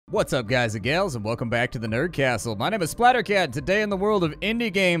What's up, guys and gals, and welcome back to the Nerd Castle. My name is Splattercat. Today in the world of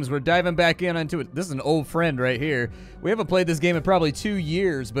indie games, we're diving back into it. This is an old friend right here. We haven't played this game in probably 2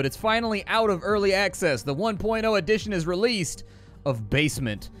 years, but it's finally out of early access. The 1.0 edition is released of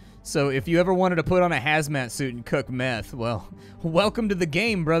Basement. So if you ever wanted to put on a hazmat suit and cook meth, well, welcome to the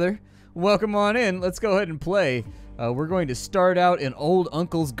game, brother. Welcome on in. Let's go ahead and play. We're going to start out in Old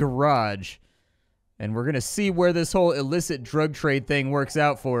Uncle's garage. And we're going to see where this whole illicit drug trade thing works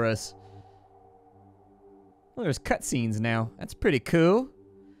out for us. Well, there's cutscenes now. That's pretty cool.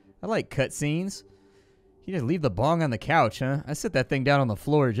 I like cutscenes. You just leave the bong on the couch, huh? I set that thing down on the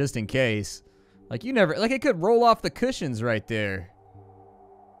floor just in case. Like, you never... Like, it could roll off the cushions right there.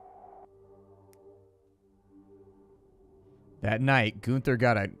 That night, Gunther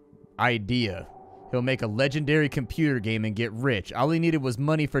got an idea. He'll make a legendary computer game and get rich. All he needed was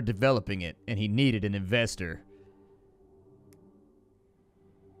money for developing it, and he needed an investor.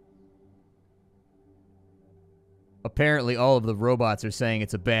 Apparently, all of the robots are saying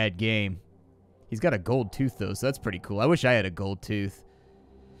it's a bad game. He's got a gold tooth, though, so that's pretty cool. I wish I had a gold tooth.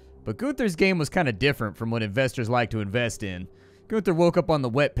 But Gunther's game was kind of different from what investors like to invest in. Gunther woke up on the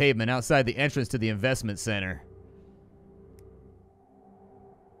wet pavement outside the entrance to the investment center.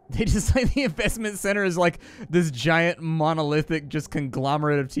 They just like the investment center is like this giant monolithic just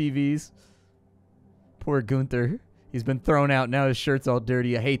conglomerate of TVs. Poor Gunther. He's been thrown out. Now his shirt's all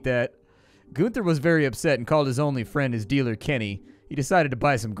dirty. I hate that. Gunther was very upset and called his only friend, his dealer, Kenny. He decided to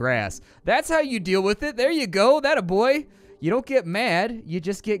buy some grass. That's how you deal with it. There you go. That a boy. You don't get mad. You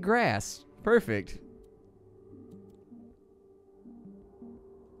just get grass. Perfect.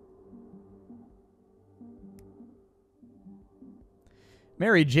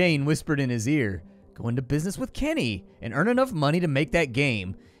 Mary Jane whispered in his ear, "Go into business with Kenny and earn enough money to make that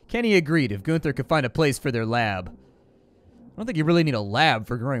game." Kenny agreed if Gunther could find a place for their lab. I don't think you really need a lab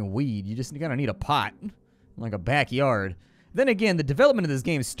for growing weed. You just gotta need a pot, like a backyard. Then again, the development of this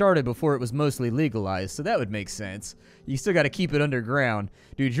game started before it was mostly legalized, so that would make sense. You still gotta keep it underground.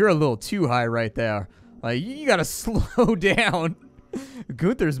 Dude, you're a little too high right there. Like, you gotta slow down.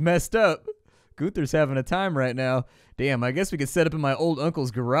 Gunther's messed up. Gunther's having a time right now. Damn, I guess we could set up in my old uncle's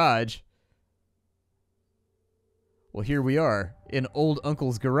garage. Well, here we are, in old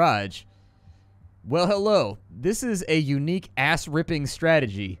uncle's garage. Well, hello. This is a unique ass-ripping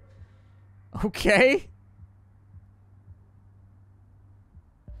strategy. Okay.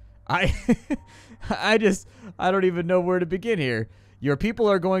 I don't even know where to begin here. Your people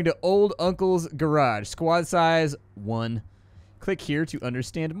are going to old uncle's garage. Squad size 1. Click here to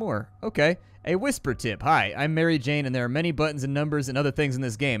understand more. Okay. A whisper tip. Hi, I'm Mary Jane, and there are many buttons and numbers and other things in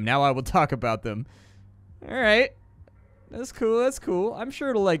this game. Now I will talk about them. Alright. That's cool, that's cool. I'm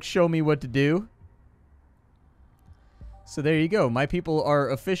sure it'll, like, show me what to do. So there you go. My people are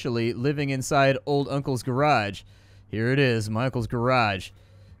officially living inside old uncle's garage. Here it is, my uncle's garage.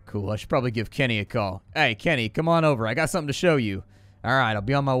 Cool, I should probably give Kenny a call. Hey, Kenny, come on over. I got something to show you. Alright, I'll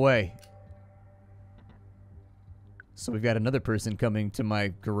be on my way. So we've got another person coming to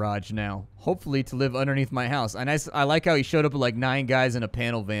my garage now, hopefully to live underneath my house. And I like how he showed up with like 9 guys in a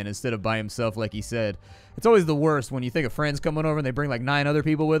panel van instead of by himself like he said. It's always the worst when you think of friends coming over and they bring like 9 other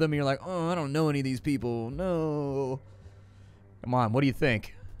people with them and you're like, oh, I don't know any of these people. No. Come on, what do you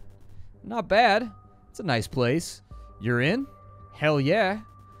think? Not bad. It's a nice place. You're in? Hell yeah.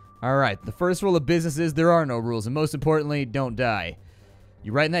 All right, the first rule of business is there are no rules, and most importantly, don't die.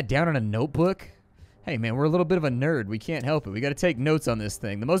 You writing that down in a notebook? Hey, man, we're a little bit of a nerd. We can't help it. We got to take notes on this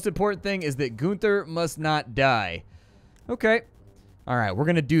thing. The most important thing is that Gunther must not die. Okay. All right, we're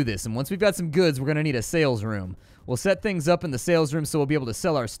going to do this. And once we've got some goods, we're going to need a sales room. We'll set things up in the sales room so we'll be able to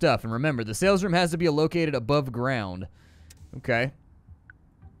sell our stuff. And remember, the sales room has to be located above ground. Okay.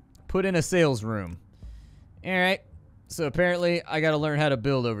 Put in a sales room. All right. So apparently, I got to learn how to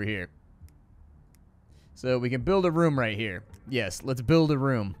build over here. So we can build a room right here. Yes, let's build a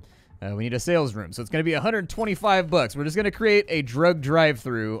room. We need a sales room, so it's going to be 125 bucks. We're just going to create a drug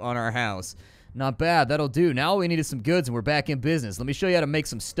drive-through on our house. Not bad, that'll do. Now all we need is some goods, and we're back in business. Let me show you how to make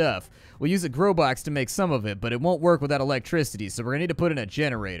some stuff. We'll use a grow box to make some of it, but it won't work without electricity, so we're going to need to put in a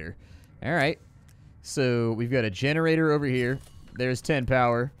generator. All right, so we've got a generator over here. There's 10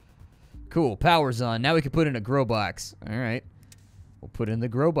 power. Cool, power's on. Now we can put in a grow box. All right, we'll put in the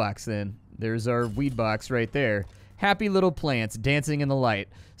grow box then. There's our weed box right there. Happy little plants dancing in the light.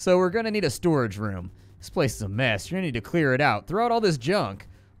 So we're going to need a storage room. This place is a mess. You're going to need to clear it out. Throw out all this junk.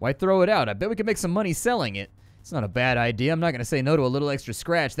 Why throw it out? I bet we can make some money selling it. It's not a bad idea. I'm not going to say no to a little extra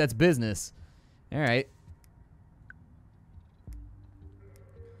scratch. That's business. All right.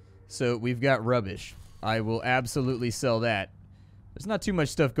 So we've got rubbish. I will absolutely sell that. There's not too much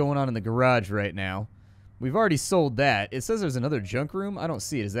stuff going on in the garage right now. We've already sold that. It says there's another junk room. I don't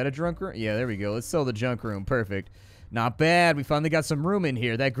see it. Is that a junk room? Yeah, there we go. Let's sell the junk room. Perfect. Not bad. We finally got some room in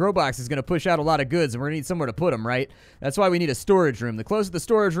here. That grow box is going to push out a lot of goods, and we're going to need somewhere to put them, right? That's why we need a storage room. The closer the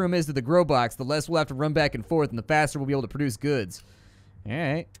storage room is to the grow box, the less we'll have to run back and forth, and the faster we'll be able to produce goods. All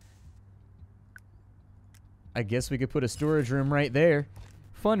right. I guess we could put a storage room right there.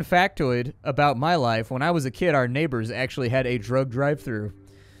 Fun factoid about my life, when I was a kid, our neighbors actually had a drug drive-thru.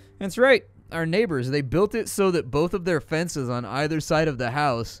 That's right. Our neighbors, they built it so that both of their fences on either side of the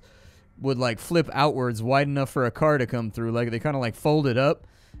house would like flip outwards wide enough for a car to come through. Like they kind of like fold it up,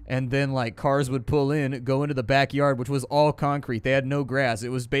 and then like cars would pull in, go into the backyard, which was all concrete. They had no grass. It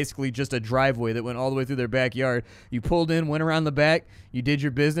was basically just a driveway that went all the way through their backyard. You pulled in, went around the back, you did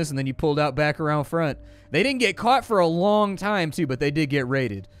your business, and then you pulled out back around front. They didn't get caught for a long time too, but they did get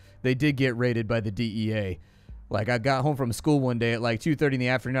raided. They did get raided by the DEA. Like, I got home from school one day at like 2:30 in the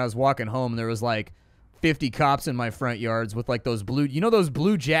afternoon. I was walking home, and there was like 50 cops in my front yards with like those blue, you know those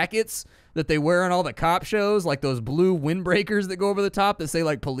blue jackets that they wear on all the cop shows? Like those blue windbreakers that go over the top that say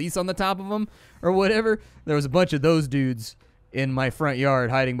like police on the top of them or whatever? There was a bunch of those dudes in my front yard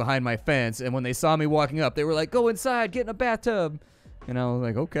hiding behind my fence. And when they saw me walking up, they were like, go inside, get in a bathtub. And I was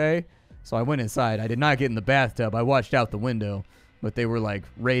like, okay. So I went inside. I did not get in the bathtub. I watched out the window. But they were like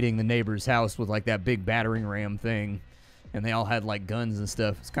raiding the neighbor's house with like that big battering ram thing. And they all had like guns and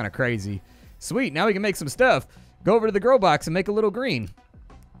stuff. It's kind of crazy. Sweet, now we can make some stuff. Go over to the grow box and make a little green.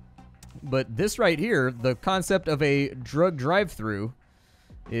 But this right here, the concept of a drug drive-through,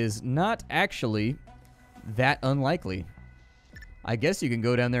 is not actually that unlikely. I guess you can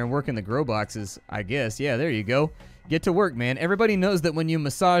go down there and work in the grow boxes. I guess, yeah, there you go. Get to work, man. Everybody knows that when you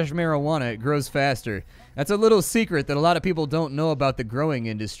massage marijuana, it grows faster. That's a little secret that a lot of people don't know about the growing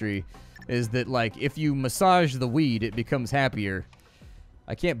industry, is that, like, if you massage the weed, it becomes happier.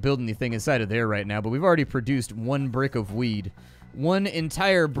 I can't build anything inside of there right now, but we've already produced 1 brick of weed. 1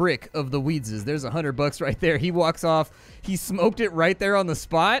 entire brick of the weedses. There's $100 right there. He walks off. He smoked it right there on the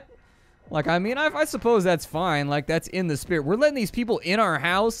spot. Like, I mean, I suppose that's fine. Like, that's in the spirit. We're letting these people in our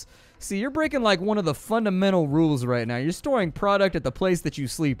house. See, you're breaking, like, one of the fundamental rules right now. You're storing product at the place that you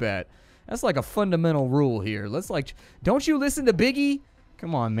sleep at. That's, like, a fundamental rule here. Let's, like, don't you listen to Biggie?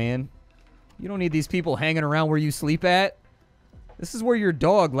 Come on, man. You don't need these people hanging around where you sleep at. This is where your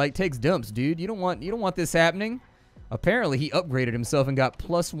dog, like, takes dumps, dude. You don't want this happening. Apparently, he upgraded himself and got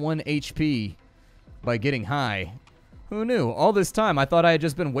 +1 HP by getting high. Who knew? All this time, I thought I had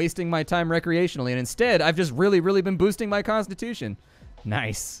just been wasting my time recreationally, and instead, I've just really, really been boosting my constitution.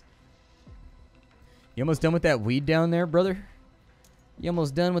 Nice. You almost done with that weed down there, brother? You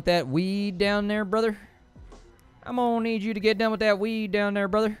almost done with that weed down there, brother? I'm gonna need you to get done with that weed down there,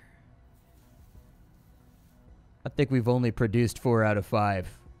 brother. I think we've only produced 4 out of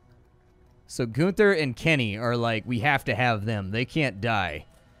 5. So Gunther and Kenny are like, we have to have them. They can't die.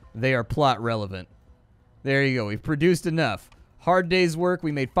 They are plot relevant. There you go. We've produced enough. Hard day's work.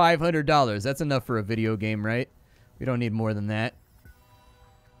 We made $500. That's enough for a video game, right? We don't need more than that.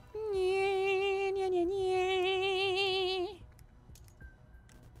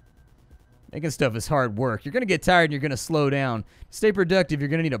 Making stuff is hard work. You're going to get tired and you're going to slow down. Stay productive, you're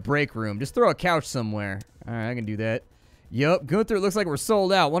going to need a break room. Just throw a couch somewhere. All right, I can do that. Yup, Gunther, it looks like we're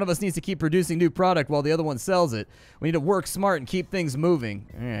sold out. One of us needs to keep producing new product while the other one sells it. We need to work smart and keep things moving.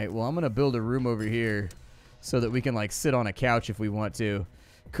 All right, well, I'm going to build a room over here so that we can, like, sit on a couch if we want to.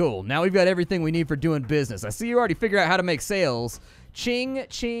 Cool. Now we've got everything we need for doing business. I see you already figured out how to make sales. Ching,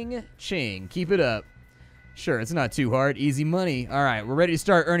 ching, ching. Keep it up. Sure, it's not too hard. Easy money. All right, we're ready to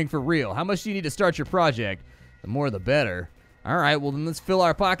start earning for real. How much do you need to start your project? The more, the better. All right, well, then let's fill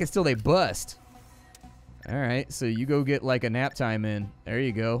our pockets till they bust. All right, so you go get, like, a nap time in. There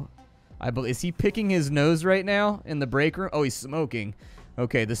you go. Is he picking his nose right now in the break room? Oh, he's smoking.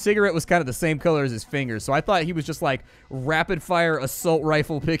 Okay, the cigarette was kind of the same color as his fingers, so I thought he was just, like, rapid-fire assault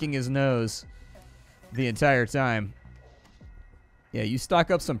rifle picking his nose the entire time. Yeah, you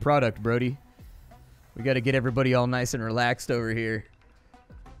stock up some product, Brody. We got to get everybody all nice and relaxed over here.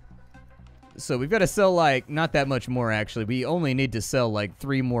 So we've got to sell, like, not that much more, actually. We only need to sell, like,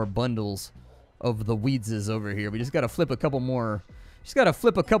 3 more bundles of the weedses over here. We just got to flip a couple more. Just got to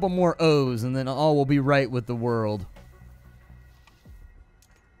flip a couple more O's, and then all will be right with the world.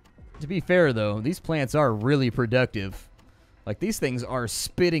 To be fair, though, these plants are really productive. Like, these things are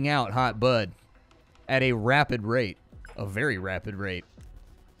spitting out hot bud at a rapid rate. A very rapid rate.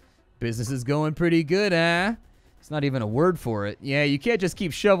 Business is going pretty good, huh? It's not even a word for it. Yeah, you can't just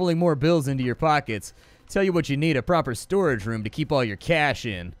keep shoveling more bills into your pockets. Tell you what you need, a proper storage room to keep all your cash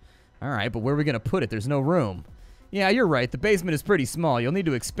in. All right, but where are we going to put it? There's no room. Yeah, you're right. The basement is pretty small. You'll need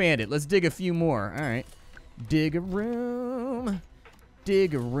to expand it. Let's dig a few more. All right. Dig a room.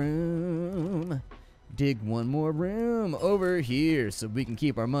 Dig a room. Dig one more room over here so we can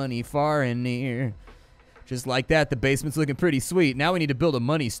keep our money far and near. Just like that, the basement's looking pretty sweet. Now we need to build a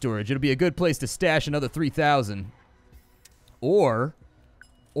money storage. It'll be a good place to stash another 3,000. Or,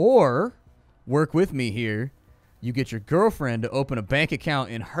 work with me here. You get your girlfriend to open a bank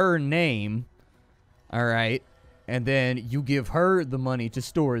account in her name. All right. And then you give her the money to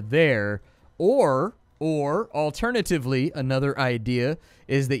store there. Or alternatively, another idea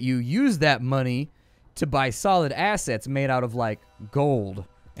is that you use that money to buy solid assets made out of like gold.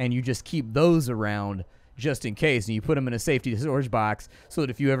 And you just keep those around just in case. And you put them in a safety storage box so that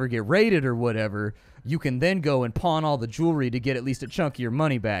if you ever get raided or whatever, you can then go and pawn all the jewelry to get at least a chunk of your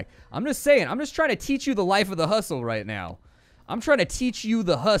money back. I'm just saying, I'm just trying to teach you the life of the hustle right now. I'm trying to teach you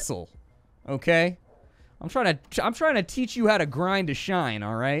the hustle. Okay? I'm trying to teach you how to grind to shine,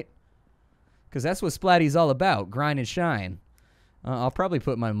 all right? Because that's what Splatty's all about, grind and shine. I'll probably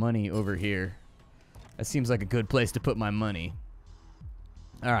put my money over here. That seems like a good place to put my money.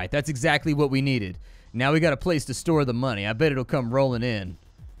 All right, that's exactly what we needed. Now we got a place to store the money. I bet it'll come rolling in.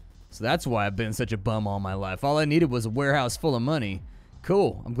 So that's why I've been such a bum all my life. All I needed was a warehouse full of money.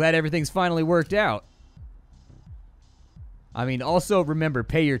 Cool. I'm glad everything's finally worked out. I mean, also remember,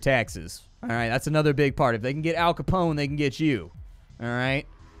 pay your taxes. All right, that's another big part. If they can get Al Capone, they can get you. All right?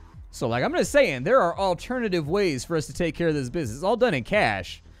 So, like I'm just saying, there are alternative ways for us to take care of this business. It's all done in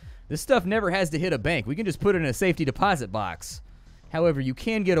cash. This stuff never has to hit a bank. We can just put it in a safety deposit box. However, you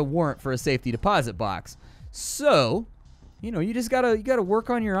can get a warrant for a safety deposit box. So, you know, you gotta work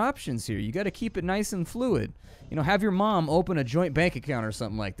on your options here. You gotta keep it nice and fluid. You know, have your mom open a joint bank account or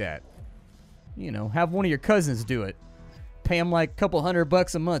something like that. You know, have one of your cousins do it. Pay them like a couple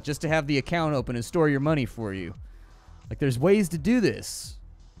 $100 a month just to have the account open and store your money for you. Like, there's ways to do this.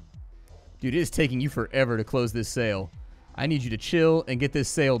 Dude, it is taking you forever to close this sale. I need you to chill and get this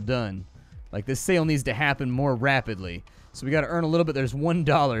sale done. Like, this sale needs to happen more rapidly. So we got to earn a little bit. There's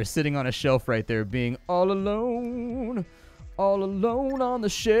 $1 sitting on a shelf right there being all alone on the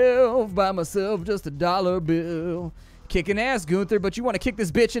shelf by myself, just a dollar bill. Kicking ass, Gunther, but you want to kick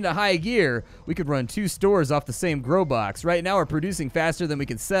this bitch into high gear. We could run 2 stores off the same grow box. Right now we're producing faster than we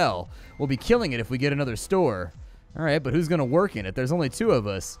can sell. We'll be killing it if we get another store. All right, but who's going to work in it? There's only 2 of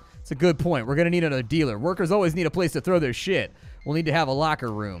us. It's a good point. We're going to need another dealer. Workers always need a place to throw their shit. We'll need to have a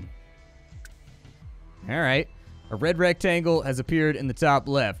locker room. All right. A red rectangle has appeared in the top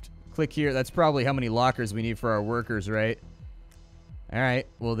left. Click here. That's probably how many lockers we need for our workers, right? All right.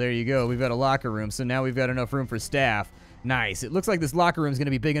 Well, there you go. We've got a locker room, so now we've got enough room for staff. Nice. It looks like this locker room is going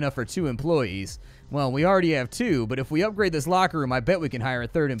to be big enough for 2 employees. Well, we already have 2, but if we upgrade this locker room, I bet we can hire a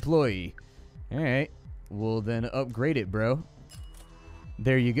 3rd employee. All right. We'll then upgrade it, bro.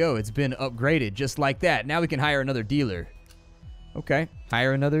 There you go. It's been upgraded just like that. Now we can hire another dealer. Okay.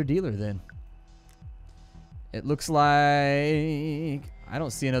 Hire another dealer then. It looks like I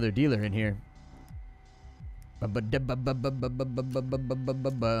don't see another dealer in here.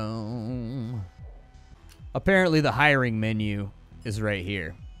 Apparently the hiring menu is right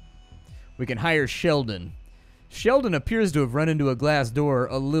here. We can hire Sheldon. Sheldon appears to have run into a glass door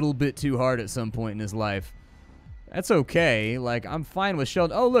a little bit too hard at some point in his life. That's okay. Like, I'm fine with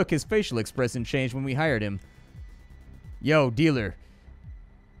Sheldon. Oh, look, his facial expression changed when we hired him. Yo, dealer.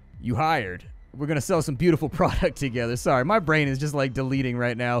 You hired. We're going to sell some beautiful product together. Sorry, my brain is just like deleting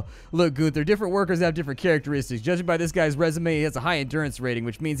right now. Look, Gunther, different workers have different characteristics. Judging by this guy's resume, he has a high endurance rating,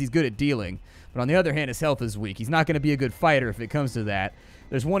 which means he's good at dealing. But on the other hand, his health is weak. He's not going to be a good fighter if it comes to that.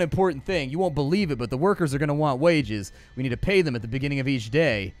 There's one important thing. You won't believe it, but the workers are going to want wages. We need to pay them at the beginning of each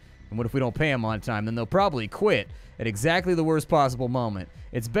day. And what if we don't pay them on time? Then they'll probably quit at exactly the worst possible moment.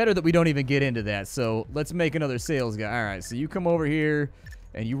 It's better that we don't even get into that. So let's make another sales guy. All right, so you come over here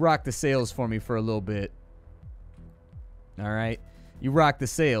and you rock the sales for me for a little bit. All right. You rock the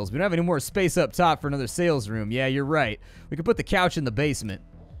sales. We don't have any more space up top for another sales room. Yeah, you're right. We could put the couch in the basement.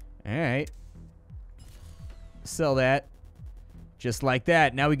 All right. Sell that. Just like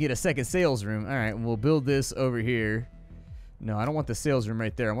that. Now we get a second sales room. All right, we'll build this over here. No, I don't want the sales room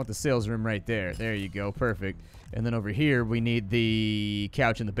right there. I want the sales room right there. There you go. Perfect. And then over here, we need the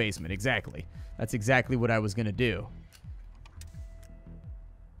couch in the basement. Exactly. That's exactly what I was going to do.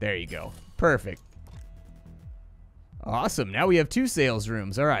 There you go. Perfect. Awesome. Now we have 2 sales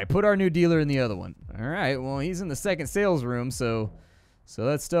rooms. All right, put our new dealer in the other one. All right, well, he's in the second sales room, so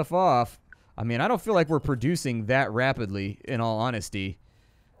that stuff off. I mean, I don't feel like we're producing that rapidly, in all honesty.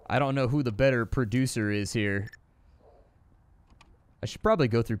 I don't know who the better producer is here. I should probably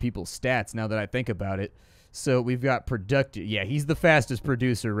go through people's stats now that I think about it. So we've got productive. Yeah, he's the fastest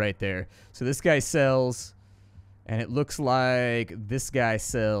producer right there. So this guy sells, and it looks like this guy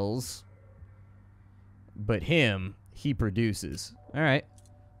sells, but he produces. All right.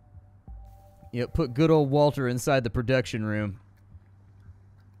 Yep, put good old Walter inside the production room.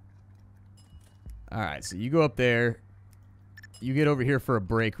 All right, so you go up there. You get over here for a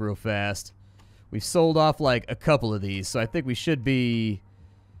break real fast. We've sold off like a couple of these, so I think we should be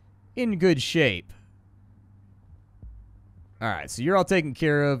in good shape. All right, so you're all taken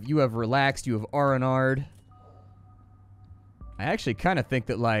care of. You have relaxed. You have R&R'd. I actually kind of think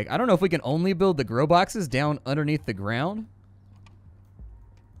that, like, I don't know if we can only build the grow boxes down underneath the ground.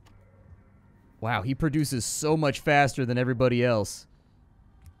 Wow, he produces so much faster than everybody else.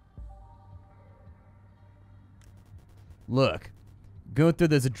 Look, going through,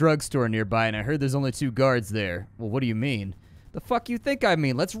 there's a drugstore nearby, and I heard there's only 2 guards there. Well, what do you mean? The fuck you think I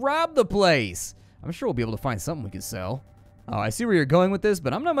mean? Let's rob the place. I'm sure we'll be able to find something we can sell. Oh, I see where you're going with this,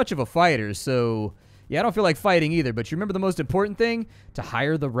 but I'm not much of a fighter, so... Yeah, I don't feel like fighting either, but you remember the most important thing? To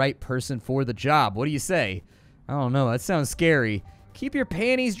hire the right person for the job. What do you say? I don't know, that sounds scary. Keep your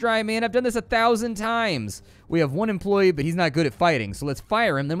panties dry, man. I've done this 1,000 times. We have 1 employee, but he's not good at fighting, so let's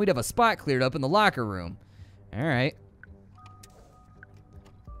fire him, then we'd have a spot cleared up in the locker room. All right.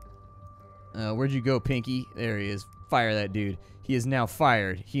 Where'd you go, Pinky? There he is. Fire that dude. He is now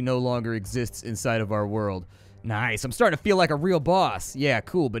fired. He no longer exists inside of our world. Nice. I'm starting to feel like a real boss. Yeah,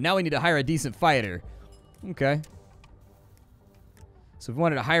 cool. But now we need to hire a decent fighter. Okay. So if we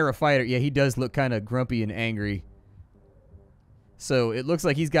wanted to hire a fighter, yeah, he does look kind of grumpy and angry. So it looks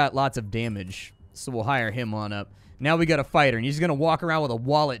like he's got lots of damage. So we'll hire him on up. Now we got a fighter, and he's going to walk around with a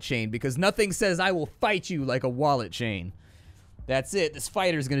wallet chain because nothing says I will fight you like a wallet chain. That's it. This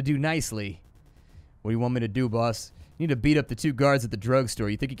fighter's going to do nicely. What do you want me to do, boss? You need to beat up the 2 guards at the drugstore.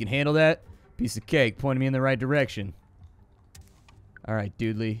 You think you can handle that? Piece of cake, pointing me in the right direction. All right,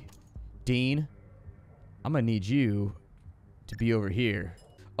 Dudley. Dean, I'm going to need you to be over here.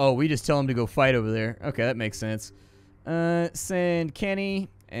 Oh, we just tell him to go fight over there. Okay, that makes sense. Send Kenny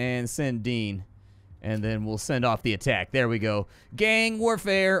and send Dean. And then we'll send off the attack. There we go. Gang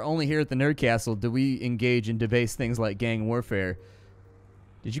warfare. Only here at the Nerd Castle do we engage in debase things like gang warfare.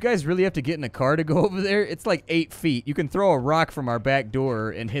 Did you guys really have to get in a car to go over there? It's like 8 feet. You can throw a rock from our back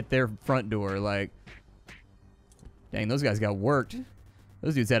door and hit their front door. Like, dang, those guys got worked.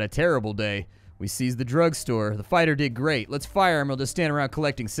 Those dudes had a terrible day. We seized the drugstore. The fighter did great. Let's fire him. He'll just stand around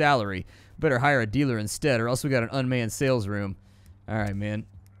collecting salary. Better hire a dealer instead, or else we got an unmanned sales room. All right, man.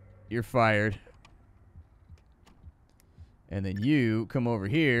 You're fired. And then you come over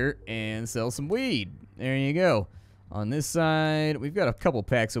here and sell some weed. There you go. On this side, we've got a couple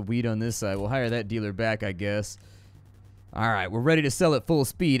packs of weed on this side. We'll hire that dealer back, I guess. All right, we're ready to sell at full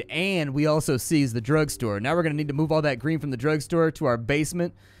speed, and we also seized the drugstore. Now we're going to need to move all that green from the drugstore to our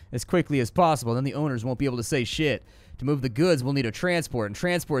basement as quickly as possible. Then the owners won't be able to say shit. To move the goods, we'll need a transport, and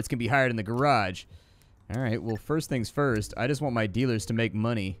transports can be hired in the garage. All right, well, first things first, I just want my dealers to make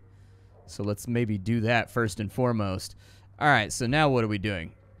money. So let's maybe do that first and foremost. All right, so now what are we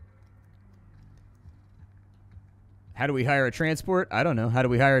doing? How do we hire a transport? I don't know. How do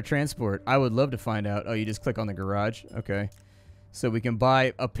we hire a transport? I would love to find out. Oh, you just click on the garage? Okay. So we can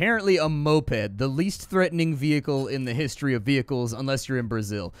buy, apparently, a moped, the least threatening vehicle in the history of vehicles, unless you're in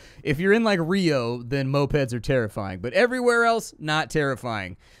Brazil. If you're in, like, Rio, then mopeds are terrifying. But everywhere else, not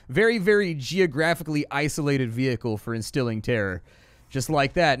terrifying. Very, very geographically isolated vehicle for instilling terror. Just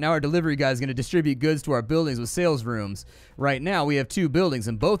like that, now our delivery guy is going to distribute goods to our buildings with sales rooms. Right now, we have 2 buildings,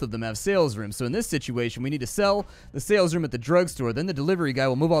 and both of them have sales rooms. So in this situation, we need to sell the sales room at the drugstore. Then the delivery guy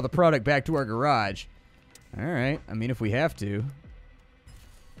will move all the product back to our garage. All right. I mean, if we have to.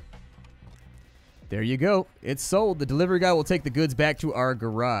 There you go. It's sold. The delivery guy will take the goods back to our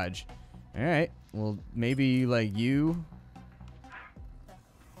garage. All right. Well, maybe, like, you...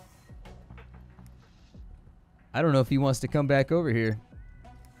 I don't know if he wants to come back over here.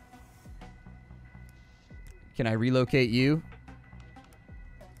 Can I relocate you?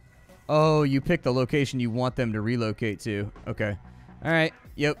 Oh, you pick the location you want them to relocate to. Okay. All right.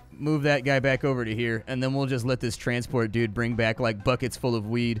 Yep. Move that guy back over to here. And then we'll just let this transport dude bring back like buckets full of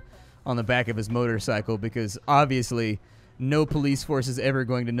weed on the back of his motorcycle, because obviously no police force is ever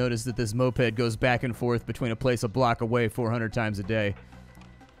going to notice that this moped goes back and forth between a place a block away 400 times a day.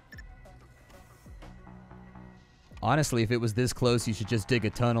 Honestly, if it was this close, you should just dig a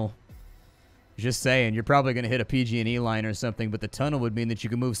tunnel. Just saying, you're probably going to hit a PG&E line or something, but the tunnel would mean that you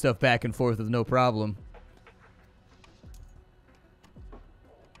can move stuff back and forth with no problem.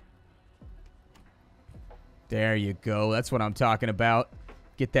 There you go. That's what I'm talking about.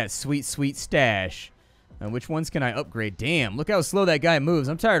 Get that sweet, sweet stash. Which ones can I upgrade? Damn, look how slow that guy moves.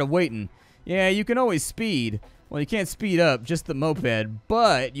 I'm tired of waiting. Yeah, you can always speed. Well, you can't speed up, just the moped,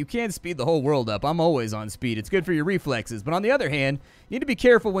 but you can speed the whole world up. I'm always on speed. It's good for your reflexes. But on the other hand, you need to be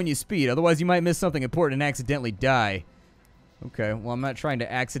careful when you speed. Otherwise, you might miss something important and accidentally die. Okay, well, I'm not trying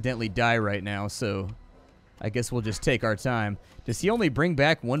to accidentally die right now, so I guess we'll just take our time. Does he only bring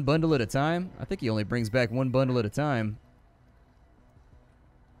back one bundle at a time? I think he only brings back one bundle at a time.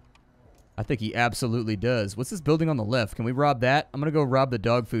 I think he absolutely does. What's this building on the left? Can we rob that? I'm going to go rob the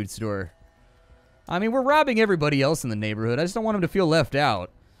dog food store. I mean, we're robbing everybody else in the neighborhood. I just don't want him to feel left out.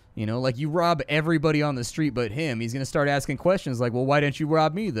 You know, like you rob everybody on the street but him. He's going to start asking questions like, well, why didn't you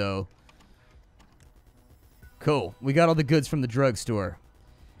rob me, though? Cool. We got all the goods from the drugstore.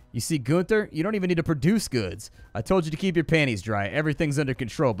 You see, Gunther, you don't even need to produce goods. I told you to keep your panties dry. Everything's under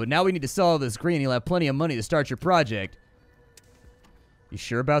control. But now we need to sell all this green. You'll have plenty of money to start your project. You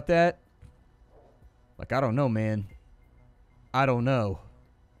sure about that? Like, I don't know, man. I don't know.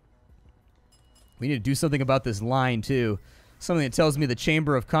 We need to do something about this line, too. Something that tells me the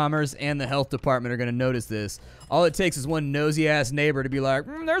Chamber of Commerce and the Health Department are going to notice this. All it takes is one nosy-ass neighbor to be like,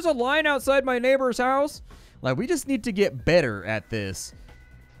 there's a line outside my neighbor's house. Like, we just need to get better at this.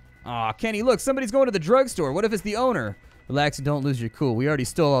 Aw, Kenny, look, somebody's going to the drugstore. What if it's the owner? Relax and don't lose your cool. We already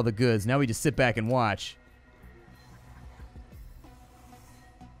stole all the goods. Now we just sit back and watch.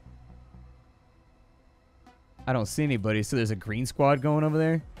 I don't see anybody, so there's a green squad going over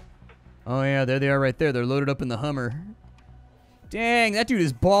there? Oh, yeah, there they are right there. They're loaded up in the Hummer. Dang, that dude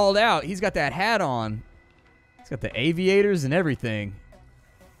is balled out. He's got that hat on. He's got the aviators and everything.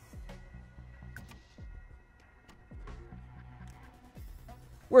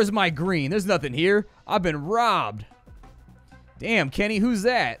 Where's my green? There's nothing here. I've been robbed. Damn, Kenny, who's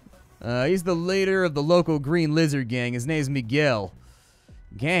that? He's the leader of the local Green Lizard gang. His name's Miguel.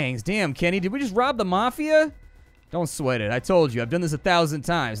 Gangs, damn, Kenny, did we just rob the mafia? Don't sweat it. I told you. I've done this 1,000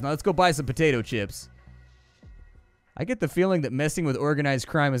 times. Now let's go buy some potato chips. I get the feeling that messing with organized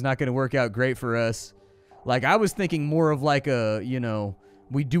crime is not going to work out great for us. Like, I was thinking more of like a, you know,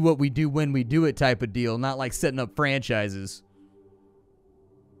 we do what we do when we do it type of deal, not like setting up franchises.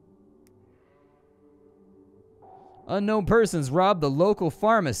 Unknown persons robbed the local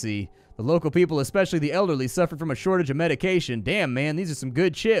pharmacy. The local people, especially the elderly, suffered from a shortage of medication. Damn, man, these are some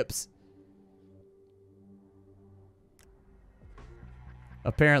good chips.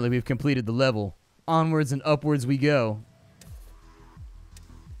 Apparently, we've completed the level. Onwards and upwards we go.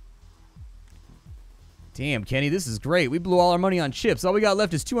 Damn, Kenny, this is great. We blew all our money on chips. All we got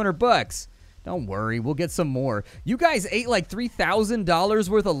left is 200 bucks. Don't worry, we'll get some more. You guys ate like $3,000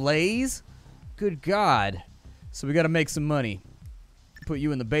 worth of Lay's? Good God. So we got to make some money. Put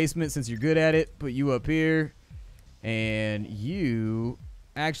you in the basement since you're good at it. Put you up here. And you...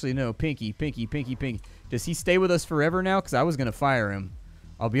 Actually, no. Pinky. Does he stay with us forever now? Because I was going to fire him.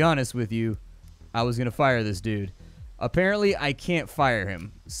 I'll be honest with you. I was going to fire this dude. Apparently, I can't fire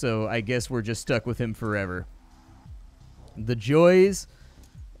him. So I guess we're just stuck with him forever. The joys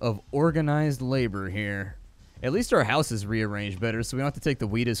of organized labor here. At least our house is rearranged better, so we don't have to take the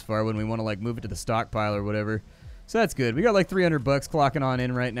wheat as far when we want to, like, move it to the stockpile or whatever. So that's good. We got, like, 300 bucks clocking on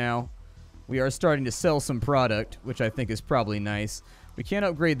in right now. We are starting to sell some product, which I think is probably nice. We can't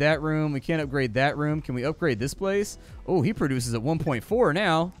upgrade that room. We can't upgrade that room. Can we upgrade this place? Oh, he produces at 1.4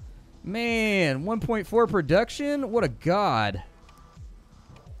 now. Man, 1.4 production? What a god.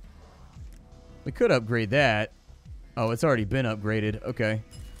 We could upgrade that. Oh, it's already been upgraded. Okay.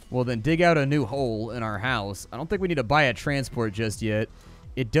 Well, then dig out a new hole in our house. I don't think we need to buy a transport just yet.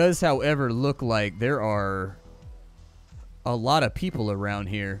 It does, however, look like there are a lot of people around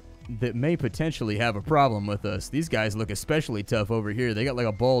here that may potentially have a problem with us. These guys look especially tough over here. They got like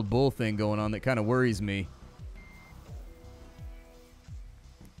a bald bull thing going on that kind of worries me.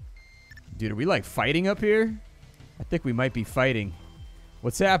 Dude, are we like fighting up here? I think we might be fighting.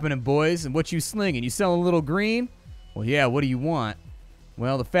 What's happening, boys? And what you slinging? You selling a little green? Well, yeah, what do you want?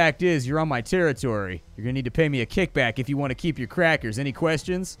 Well, the fact is, you're on my territory. You're going to need to pay me a kickback if you want to keep your crackers. Any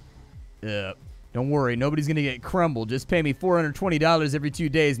questions? Don't worry, nobody's going to get crumbled. Just pay me $420 every 2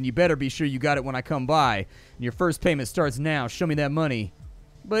 days, and you better be sure you got it when I come by. And your first payment starts now. Show me that money.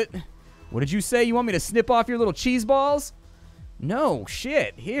 But, what did you say? You want me to snip off your little cheese balls? No,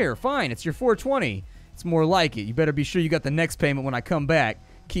 shit. Here, fine. It's your $420. It's more like it. You better be sure you got the next payment when I come back.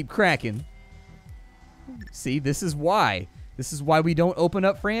 Keep cracking. See, this is why. This is why we don't open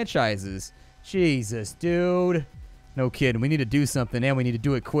up franchises. Jesus, dude. No kidding. We need to do something, and we need to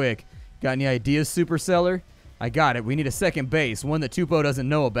do it quick. Got any ideas, Superseller? I got it. We need a second base, one that Tupo doesn't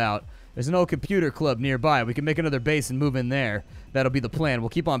know about. There's an old computer club nearby. We can make another base and move in there. That'll be the plan. We'll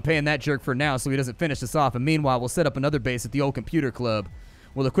keep on paying that jerk for now so he doesn't finish us off. And meanwhile, we'll set up another base at the old computer club.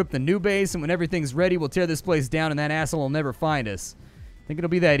 We'll equip the new base, and when everything's ready, we'll tear this place down, and that asshole will never find us. Think it'll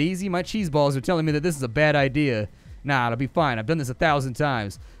be that easy? My cheese balls are telling me that this is a bad idea. Nah, it'll be fine. I've done this 1,000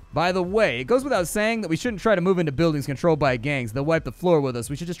 times. By the way, it goes without saying that we shouldn't try to move into buildings controlled by gangs. They'll wipe the floor with us.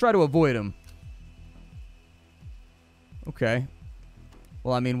 We should just try to avoid them. Okay.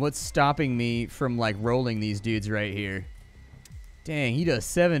 Well, I mean, what's stopping me from, like, rolling these dudes right here? Dang, he does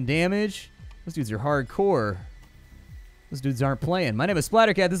 7 damage? Those dudes are hardcore. Those dudes aren't playing. My name is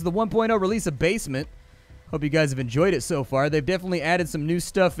Splattercat. This is the 1.0 release of Basement. Hope you guys have enjoyed it so far. They've definitely added some new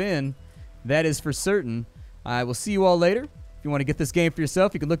stuff in. That is for certain. I will see you all later. If you want to get this game for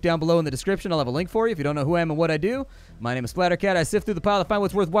yourself, you can look down below in the description. I'll have a link for you if you don't know who I am and what I do. My name is Splattercat. I sift through the pile to find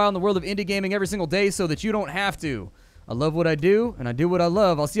what's worthwhile in the world of indie gaming every single day so that you don't have to. I love what I do, and I do what I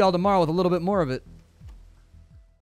love. I'll see y'all tomorrow with a little bit more of it.